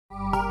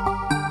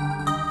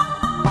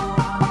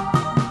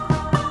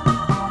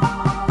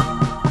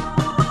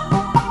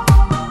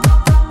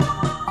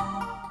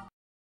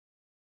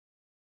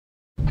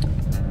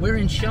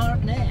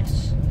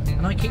sharpness.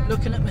 And I keep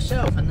looking at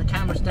myself and the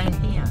camera's down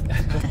here.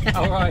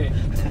 Oh right.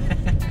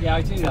 Yeah,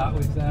 I do that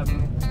with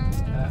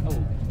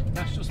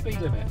national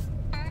speed limit.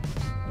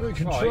 We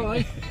can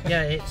try.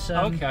 Yeah, it's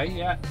okay,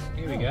 yeah.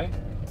 Here we go.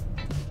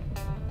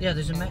 Yeah,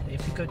 there's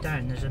if you go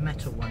down, there's a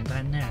metal one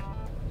down there.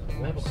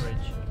 Metal bridge.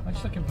 I'm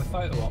just looking for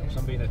photo ops.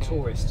 I'm being a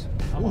tourist.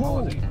 I'm on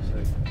holiday,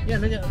 so. Yeah,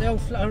 look at the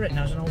old flower. I reckon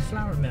there's an old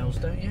flour mills,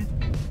 don't you?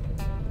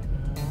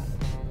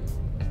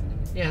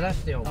 Yeah,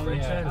 that's the old bridge.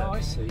 Yeah. There, oh,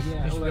 I see.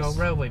 Yeah, it's the old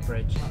railway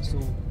bridge. That's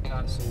all.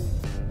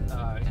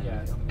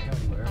 Yeah, not going to go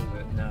anywhere, is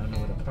it? No, not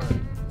with a park.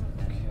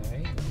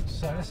 Okay.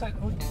 So let's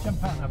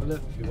jump out and have a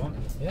look if you want.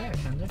 Yeah,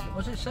 can do.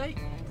 What does it say?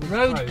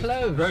 Road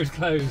closed. Road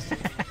closed.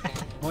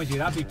 Mind you,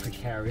 that'd be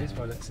precarious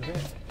by the looks of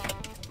it.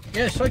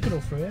 Yeah, cycle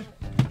all through here.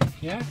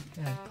 Yeah?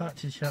 Yeah,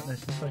 parked in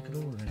sharpness and cycle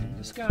all really.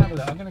 Let's go and have a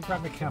look. I'm going to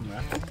grab my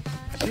camera.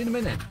 See you in a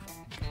minute.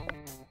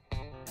 I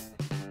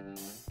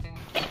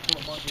thought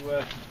it might be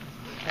worth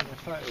taking a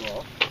photo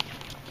of.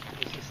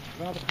 It's this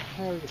rather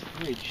precarious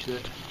bridge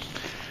that.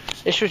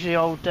 This was the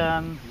old.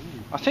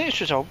 I think this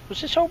was old. Was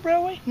this old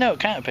railway? No, it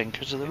can't have been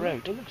because of the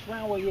road. It looks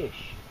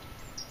railway-ish.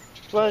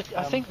 Well,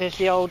 I think there's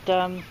the old.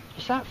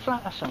 Is that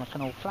flat? That's like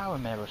an old flour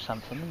mill or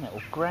something, isn't it?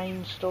 Or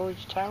grain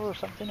storage tower or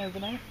something over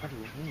there.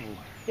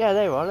 Yeah,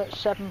 there you are. That's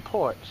 7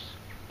 ports.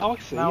 Oh, I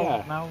see.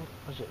 Yeah.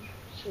 Was it?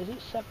 Is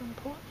it 7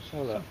 ports?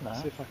 So look,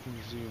 see if I can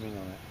zoom in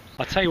on it.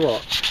 I'll tell you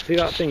what. See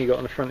that thing you got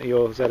on the front of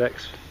your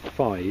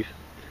ZX5?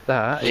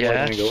 That,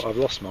 yeah. I've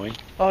lost mine.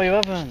 Oh, you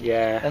haven't?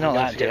 Yeah. They're not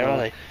that dear, are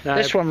they? No,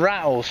 this one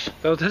rattles.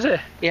 Oh, does it?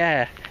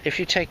 Yeah. If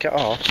you take it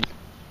off.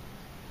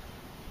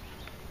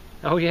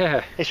 Oh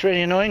yeah. It's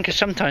really annoying because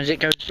sometimes it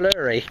goes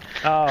blurry.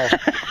 Oh,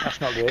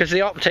 that's not good. Because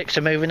the optics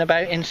are moving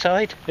about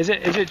inside. Is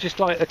it just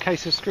like a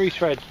case of screw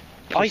thread?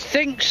 I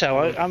think so.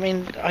 I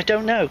mean, I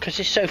don't know because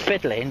it's so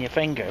fiddly in your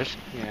fingers.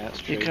 Yeah, that's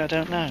true. I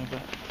don't know,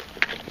 but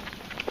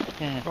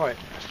yeah. Right,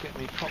 let's get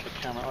me proper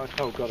camera.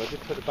 Oh god, I did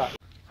put the back.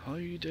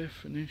 High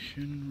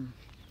definition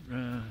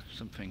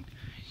something.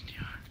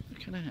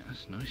 Look at that.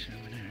 That's nice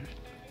over there.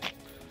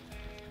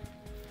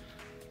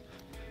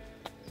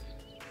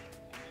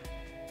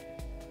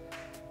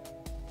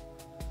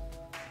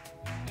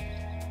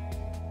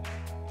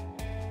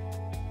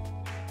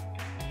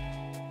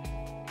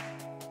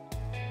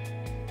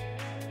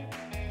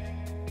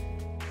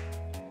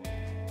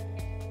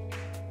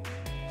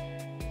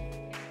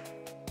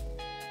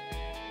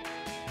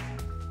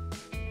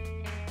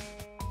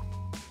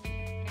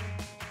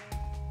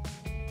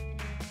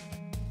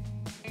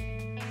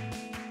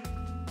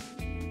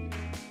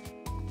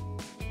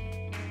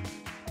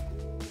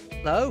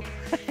 Hello?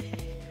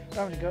 I've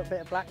only got a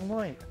bit of black and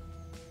white.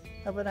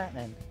 How about that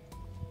then?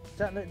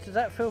 Does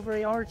that feel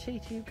very arty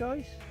to you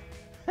guys?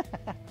 I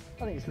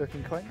think it's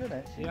looking quite good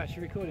actually. You're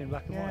actually recording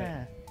black and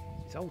white.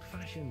 It's old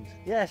fashioned.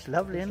 Yeah, it's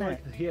lovely, isn't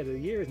like, it? Yeah, the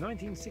year is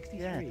 1963.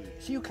 Yeah.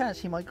 So you can't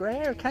see my grey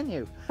hair, can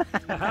you?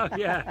 Oh,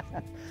 yeah.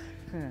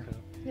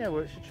 Yeah, well,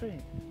 it's a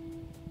treat.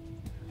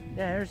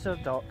 Yeah, here's the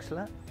docks,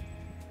 look.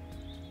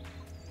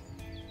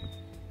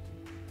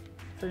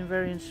 Feeling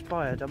very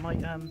inspired. I might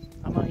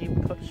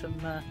even put some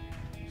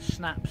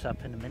snaps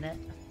up in a minute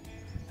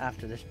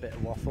after this bit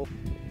of waffle.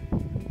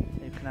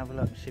 You can have a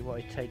look and see what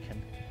I've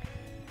taken.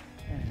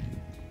 Yeah.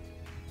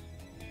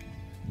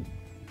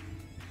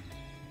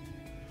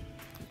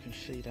 You can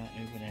see that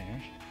over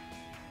there.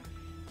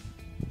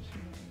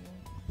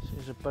 So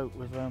there's a boat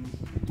with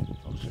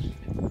what's this?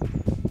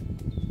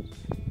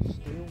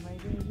 Steel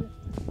maybe, is it?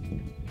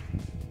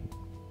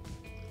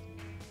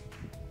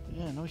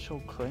 Yeah, nice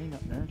old crane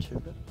up there too,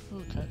 but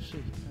oh, I can't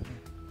see.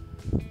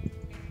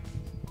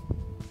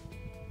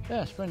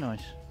 Yeah, it's very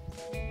nice.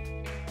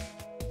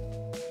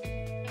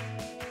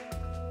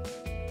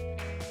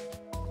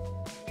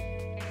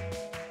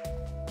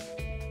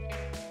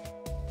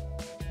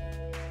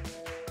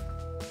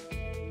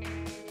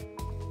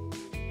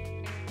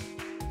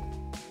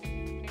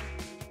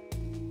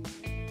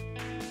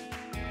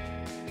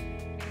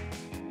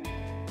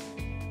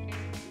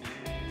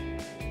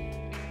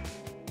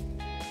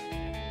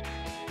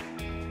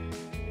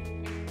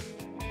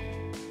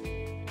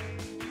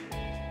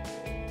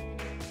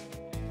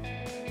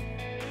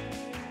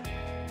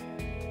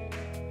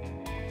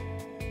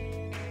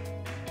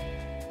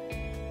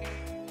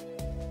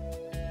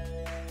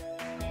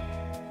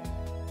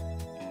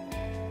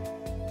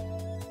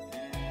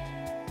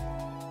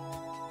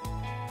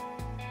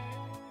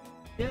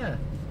 Yeah,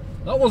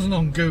 that wasn't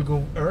on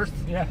Google Earth.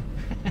 Yeah.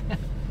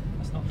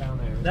 That's not down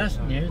there. That's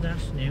new.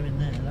 That's new in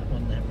there. That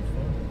wasn't there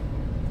before.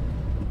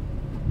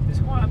 It's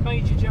quite a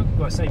major junction.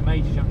 Well, I say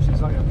major junction.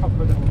 It's like a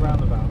proper little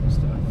roundabout and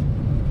stuff.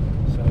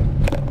 So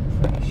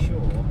I'm pretty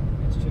sure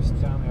it's just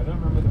down there. I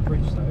don't remember the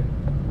bridge though.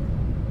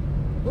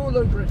 Oh,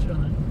 low bridge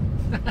on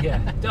it.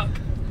 Yeah, duck.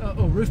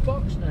 Oh, roof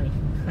box? No.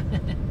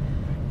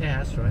 Yeah,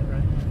 that's right.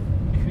 Right.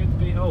 Could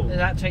be. Oh,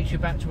 that takes you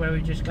back to where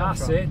we just come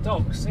from. That's it.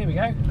 Docks. Here we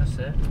go. That's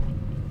it.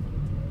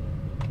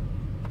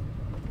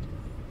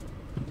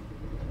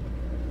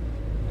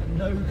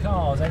 No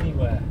cars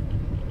anywhere.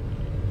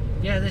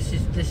 Yeah, this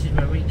is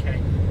where we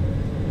came.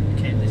 We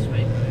came this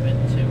way. We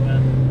went to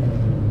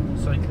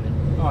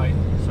cycling. Right.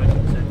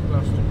 Cycling to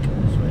Gloucester, come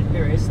this way.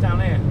 Here it is, down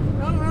here.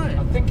 Oh, right.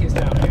 I think it's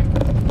down here.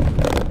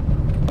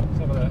 Let's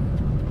have a look.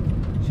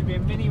 Should be a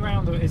mini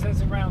roundabout. Is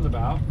that a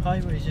roundabout?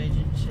 Highways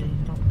Agency.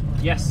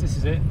 Yes, this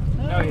is it.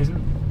 Oh. No, it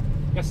isn't.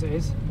 Yes, it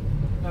is.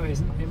 No, it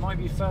isn't. It might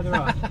be further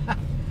up.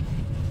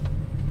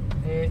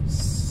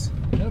 It's...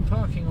 No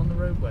parking on the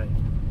roadway.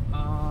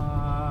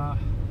 Let's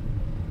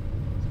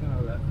go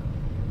have a look.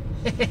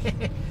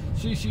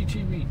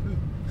 CCTV.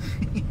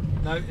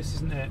 No, this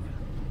isn't it.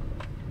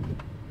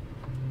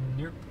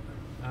 Nope.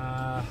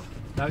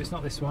 No, it's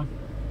not this one.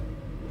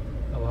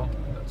 Oh well,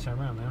 I've got to turn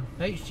around now.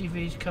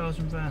 HGVs, cars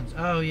and vans.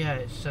 Oh yeah,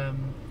 it's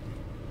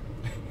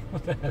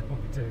What the hell are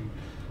we doing?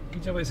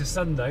 Good job it's a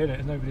Sunday, isn't it?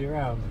 There's nobody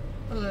around.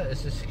 oh look,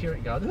 it's a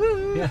security guard.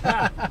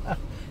 Yeah.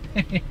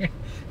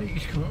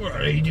 What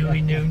are you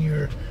doing down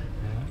your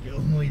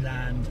my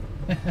land?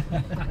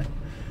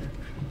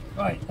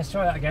 Right, let's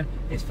try that again.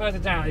 It's further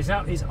down. It's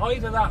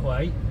either that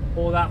way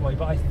or that way,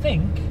 but I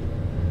think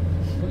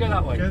we'll go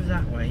that way. Go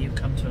that way, you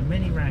come to a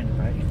mini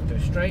roundabout. You can go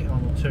straight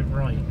on or turn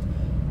right.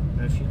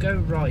 Now, if you go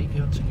right,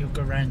 you'll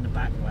go round the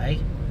back way.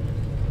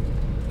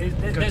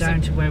 Go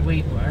down to where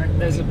we were.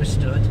 There's we were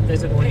stood.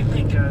 There's a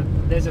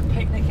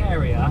picnic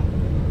area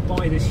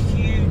by this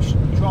huge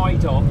dry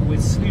dock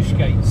with sluice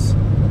gates.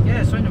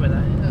 Yes, I know where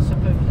that is. That's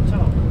up over the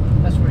top.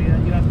 That's where you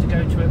have to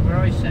go to it where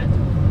I said.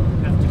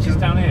 You have to Which go is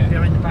down here.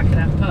 behind the back of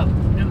that pub. You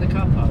know where the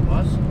car park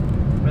was?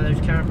 Where those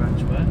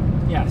caravans were?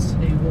 Yes.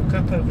 You walk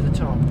up over the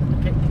top and the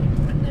picnic,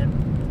 and then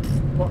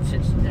what's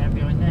it's down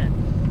behind there?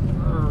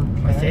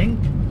 Okay. I think.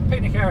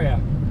 Picnic area.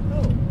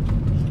 Oh.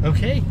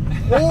 Okay.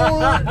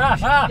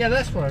 Yeah,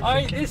 that's where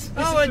I think.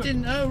 I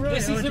didn't. Oh, right.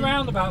 This is the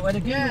roundabout where the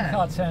Google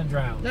car turns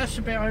round. That's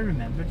the bit I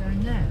remember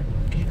down there.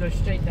 Because you go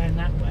straight down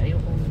that way or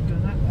go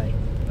that way.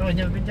 Oh, I've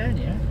never been down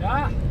here.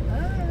 Ah. Oh,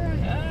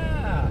 right.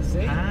 Ah,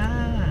 see?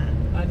 Ah.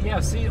 And yeah,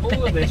 see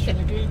all of this from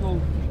the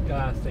Google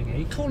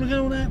thingy. Cool, look at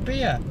all that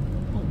beer.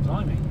 Oh,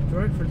 blimey.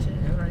 Draw it for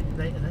right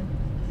later then.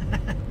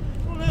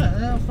 Oh, look,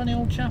 that funny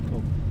old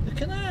chapel.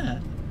 Look at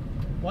that.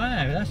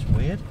 Wow, that's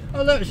weird.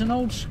 Oh, look, it's an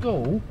old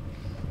school.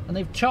 And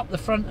they've chopped the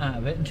front out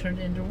of it and turned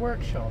it into a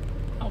workshop.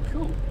 Oh,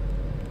 cool.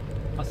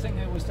 I think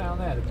it was down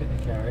there, the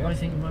picnic area. I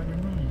think you might be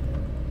right.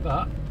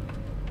 But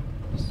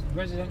it's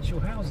residential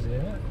houses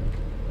here.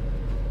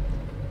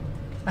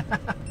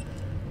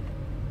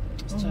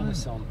 Let's turn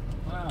this on.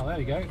 Wow, there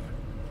we go.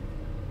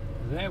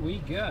 There we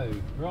go.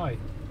 Right.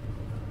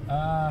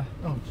 Oh,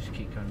 just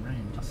keep going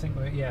round. I think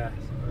we're.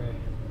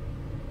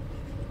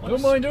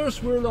 Don't mind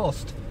us, we're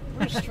lost.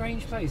 What a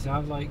strange place to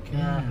have like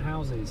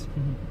houses.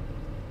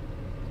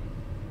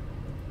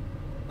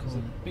 There's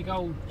a big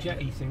old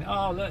jetty thing.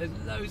 Oh, look, there's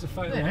loads of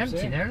photos. They're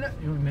empty there, look.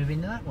 You're moving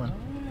into that one. Oh,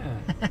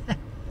 yeah.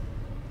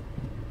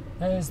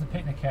 There's the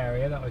picnic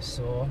area that I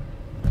saw.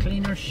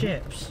 Cleaner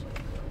ships.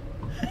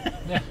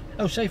 Yeah.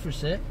 Oh, safer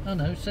sit. Oh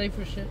no,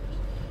 safer ships.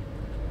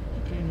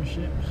 Cleaner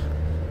ships.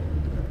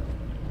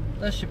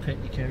 That's your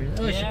picnic area.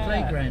 Oh, it's your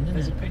playground, isn't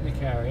There's it? a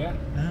picnic area.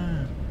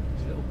 Ah.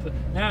 There's a little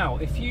now,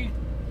 if you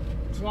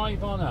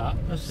drive on up,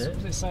 That's it.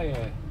 what does it say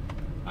here?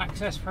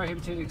 Access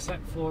prohibited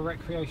except for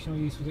recreational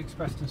use with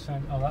express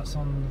consent. Oh, that's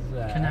on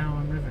there. Canal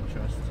and River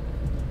Trust.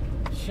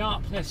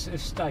 Sharpness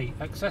Estate.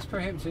 Access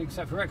prohibited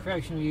except for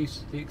recreational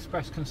use. The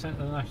express consent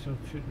of the National.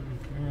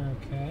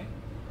 Okay.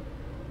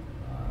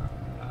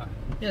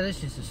 Yeah,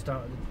 this is the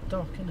start of the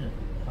dock, isn't it?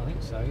 I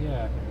think so.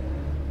 Yeah.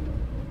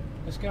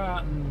 Let's go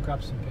out and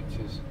grab some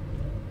pictures.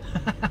 I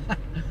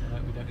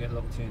hope we don't get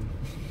locked in.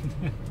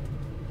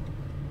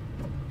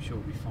 I'm sure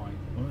we'll be fine.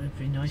 Well, it'd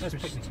be nice There's for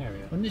picnic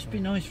area. Wouldn't this be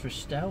nice for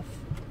stealth?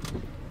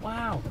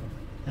 Wow.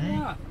 Eh?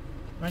 Yeah.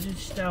 Imagine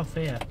stealth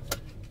here.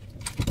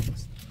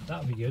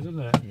 That'd be good,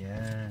 wouldn't it?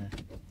 Yeah.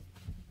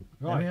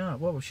 Right. There we are.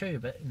 Well, we'll show you a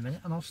bit in a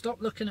minute, and I'll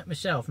stop looking at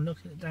myself and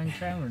looking at the down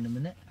camera in a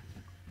minute.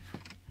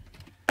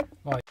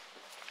 Right.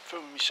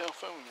 Filming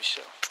myself.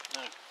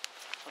 No.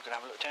 I'm gonna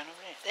have a look down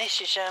over here.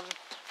 This is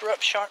we're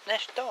up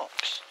Sharpness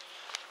Docks.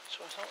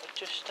 So I thought I'd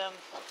just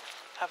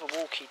have a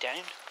walkie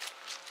down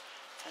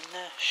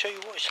and show you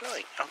what it's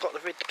like. I've got the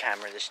rid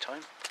camera this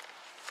time.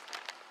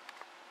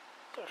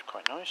 That's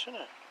quite nice, isn't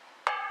it?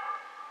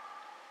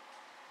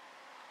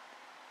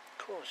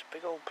 Cool, it's a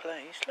big old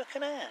place. Look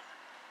at that.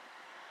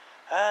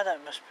 Ah,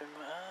 that must be.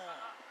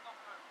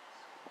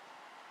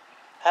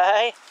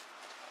 Hey.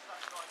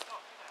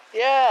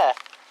 Yeah.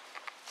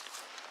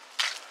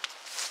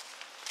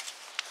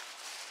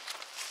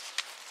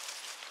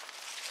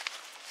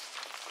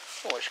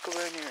 Oh, let's go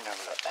around here and have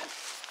a look then.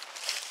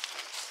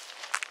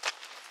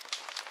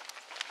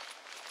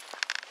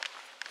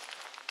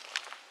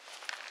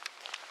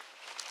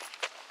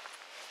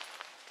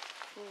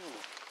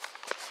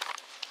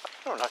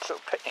 Oh, nice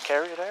little picnic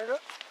area there,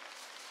 look.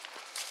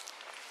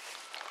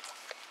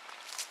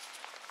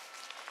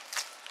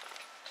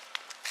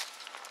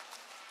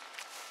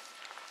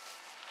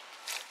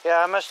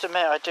 Yeah, I must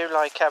admit I do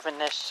like having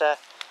this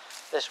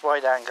this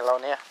wide angle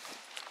on here.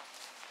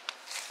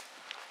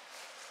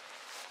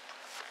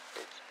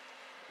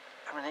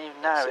 I mean,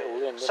 even now,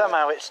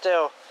 somehow it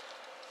still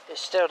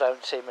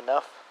don't seem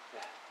enough.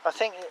 Yeah. I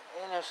think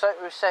in know, it's like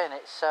we were saying,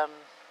 it's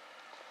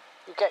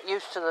you get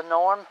used to the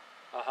norm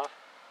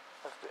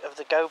of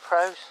the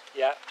GoPros.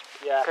 Yeah,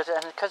 yeah.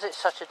 Because it's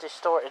such a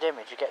distorted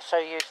image, you get so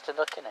used to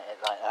looking at it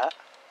like that.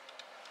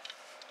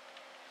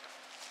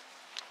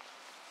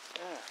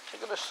 Yeah,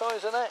 look at the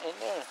size of that in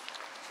there.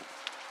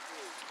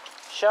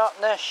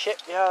 Sharpness,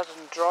 shipyard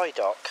and dry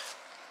dock.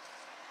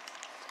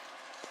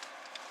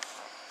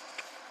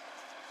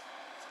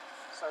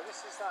 So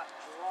this is that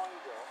dry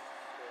dock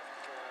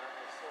that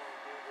I saw on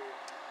Google.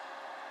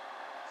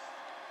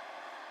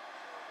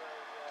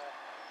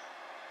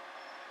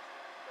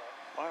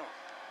 Wow.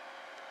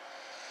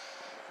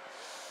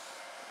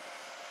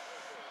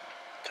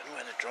 Don't know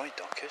where the dry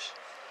dock is.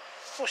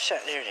 What's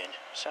that there then?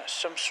 Is that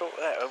some sort of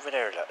that over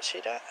there? Look,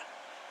 see that?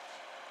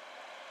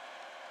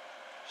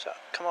 Does that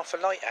come off a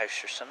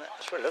lighthouse or something?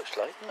 That's what it looks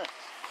like, isn't it?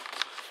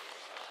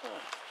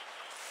 Oh.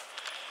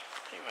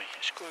 Anyway,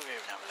 let's go over here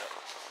and have a look.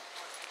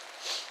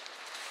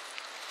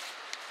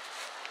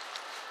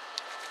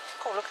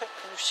 Oh, look at,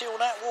 can you see all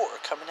that water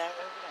coming out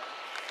over there?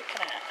 Look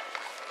at that.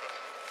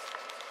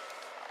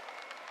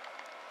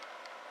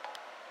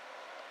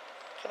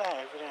 Look at that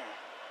over there.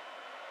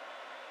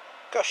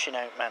 Gushing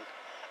out, man.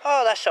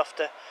 Oh, that's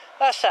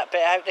that's that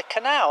bit out the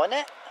canal, isn't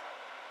it?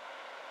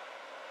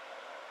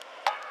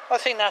 I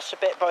think that's the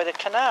bit by the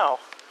canal.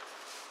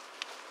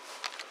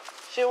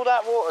 See all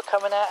that water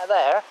coming out of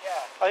there?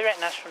 Yeah. I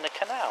reckon that's from the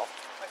canal.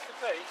 That could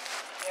be.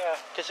 Yeah.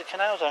 Because the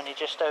canal's only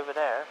just over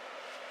there.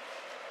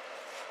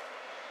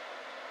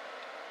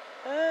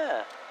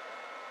 Ah.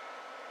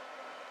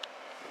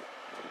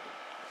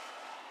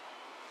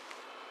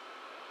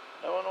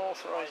 No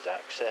unauthorised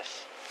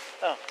access.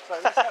 Oh. So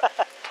let's have it.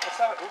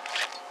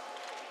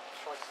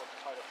 Try to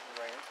tie up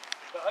the rain.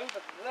 But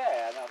over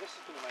there, now this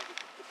is going to make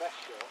the best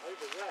shot.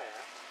 Over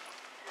there,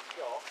 we've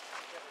got.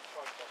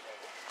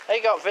 They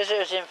got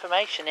visitors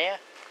information here.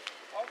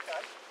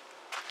 Okay.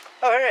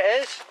 Oh, here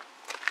it is.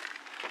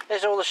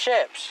 There's all the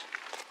ships.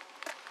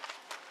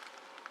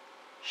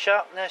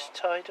 Sharpness,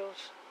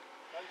 tidals.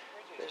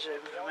 Visitor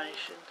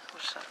information.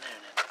 What's that there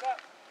then?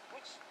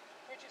 Which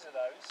bridges are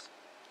those?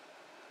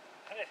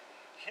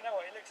 You know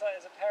what? It looks like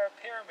there's a pair of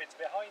pyramids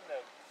behind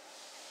them.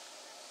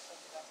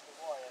 Something that's the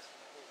wires.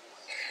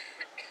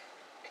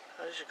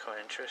 Those are quite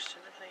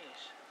interesting, look at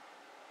these.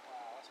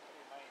 Wow, that's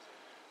pretty amazing.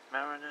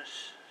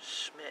 Marinus,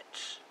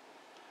 Smiths.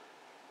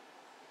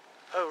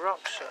 Oh,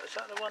 Rockstar. Is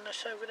that the one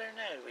that's over there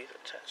now? We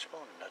looked at this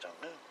morning. I don't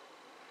know.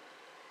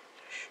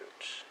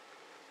 Shoots.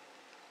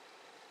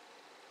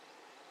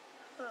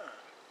 Ah.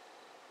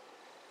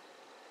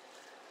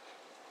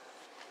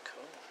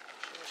 Cool.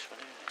 So this one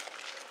here.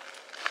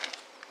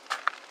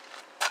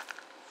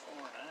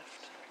 Fore and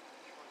aft.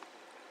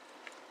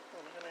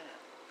 Oh, look at that.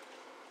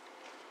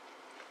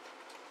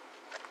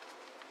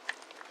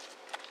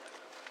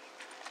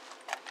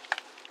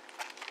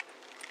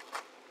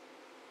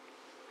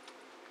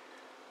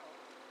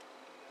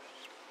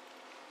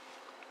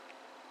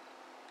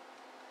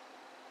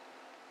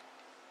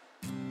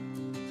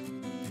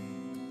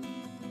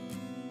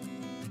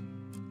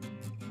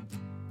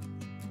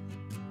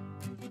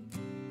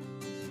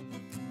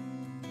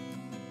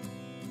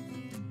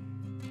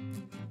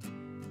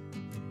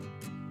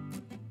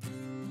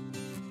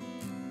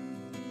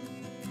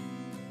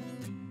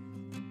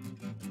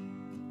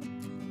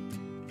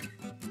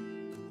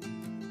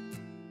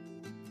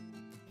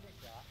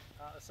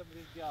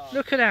 Somebody's garden.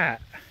 Look at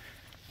that.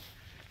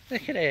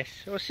 Look at this.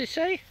 What's it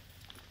say?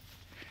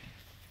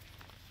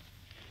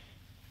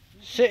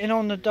 Sitting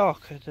on the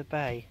dock of the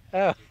bay.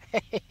 Oh,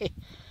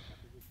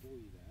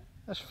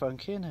 that's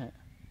funky, isn't it?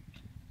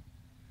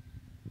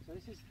 So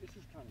this is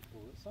kind of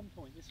cool. At some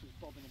point, this was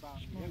bobbing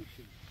about in the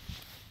ocean.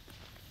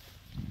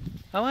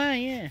 Oh,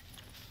 yeah.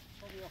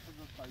 Probably off of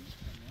a boat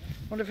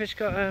somewhere. Wonder if it's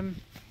got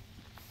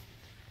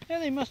yeah,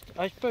 they must.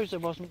 I suppose there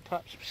wasn't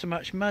perhaps so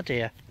much mud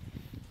here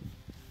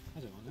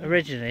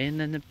originally, and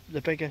then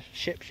the bigger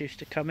ships used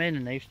to come in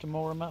and they used to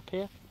moor them up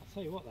here. I'll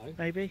tell you what though,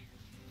 maybe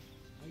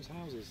those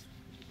houses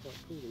would be quite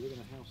cool to live in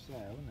a house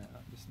there, wouldn't it?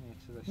 Up this near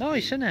to this.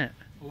 Nice, isn't it?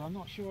 Well, I'm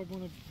not sure I'd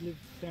want to live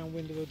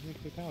downwind of a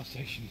nuclear power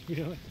station, to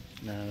be honest.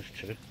 No, it's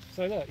true.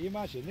 So look, you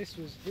imagine this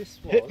was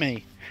hit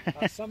me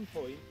at some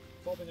point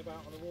bobbing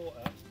about on the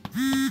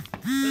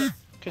water.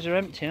 Because they're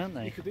empty, aren't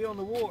they? You could be on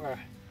the water.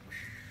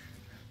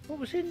 What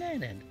was in there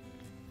then?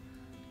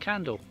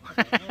 Candle.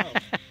 I don't know.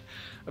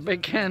 A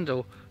big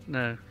candle.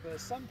 No. But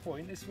at some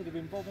point this would have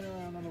been bobbing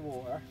around on the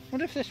water.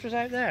 Wonder if this was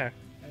out there.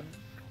 And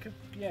could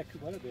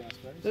well have been, I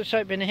suppose. Looks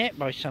like it's been hit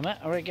by something,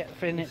 or I get the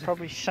feeling it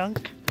probably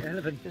sunk.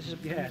 Relevant. There's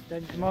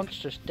a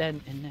monstrous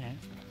dent in there.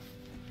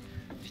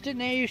 Didn't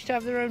they used to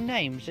have their own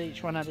names?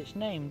 Each one had its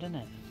name, didn't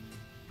it?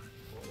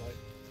 What, like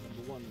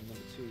number 1 and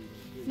number 2?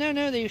 Number 3?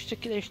 No, they used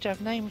to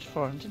have names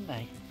for them, didn't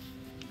they?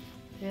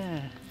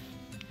 Yeah.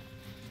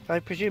 I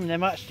presume there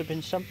must have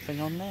been something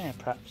on there,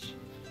 perhaps.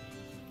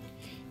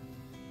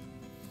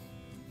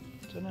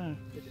 Don't know.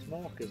 They're just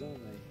markers, aren't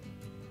they?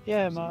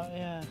 Yeah,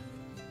 yeah.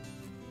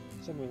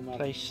 Some of them have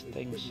place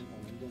things. On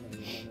them, don't they?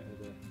 They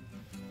monitor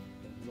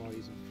the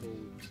rise and fall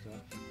and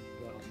stuff.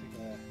 But I think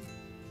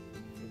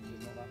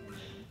there's not that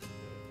many.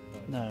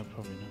 No,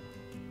 probably not.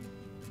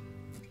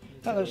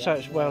 That looks like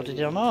it's welded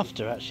on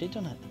after, actually,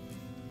 doesn't it?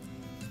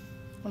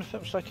 I wonder if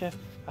it was like a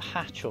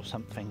hatch or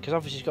something, because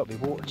obviously it's got to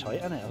be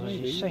watertight, hasn't it? Otherwise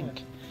you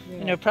sink. Yeah.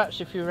 You know, perhaps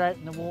if you were out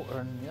in the water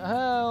and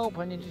help,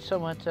 I needed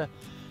somewhere to,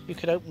 you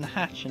could open the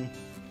hatch and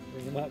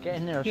get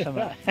in there or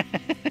something.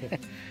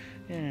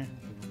 Yeah.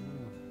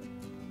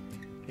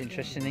 Be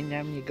interesting thing to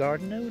have in your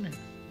garden, though, wouldn't it?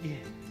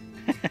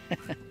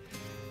 Yeah.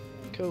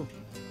 Cool.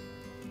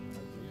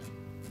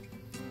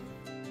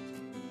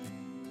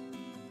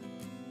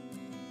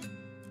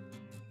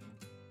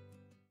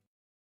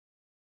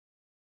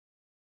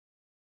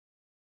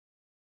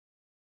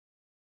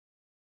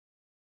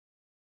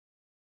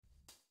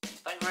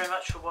 Thank you very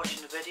much for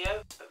watching the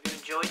video. Hope you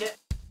enjoyed it.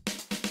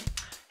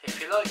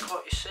 If you like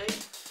what you see,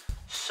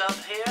 sub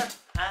here,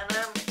 and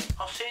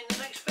I'll see you in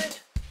the next vid.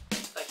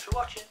 Thanks for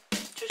watching.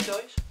 Cheers,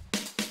 guys.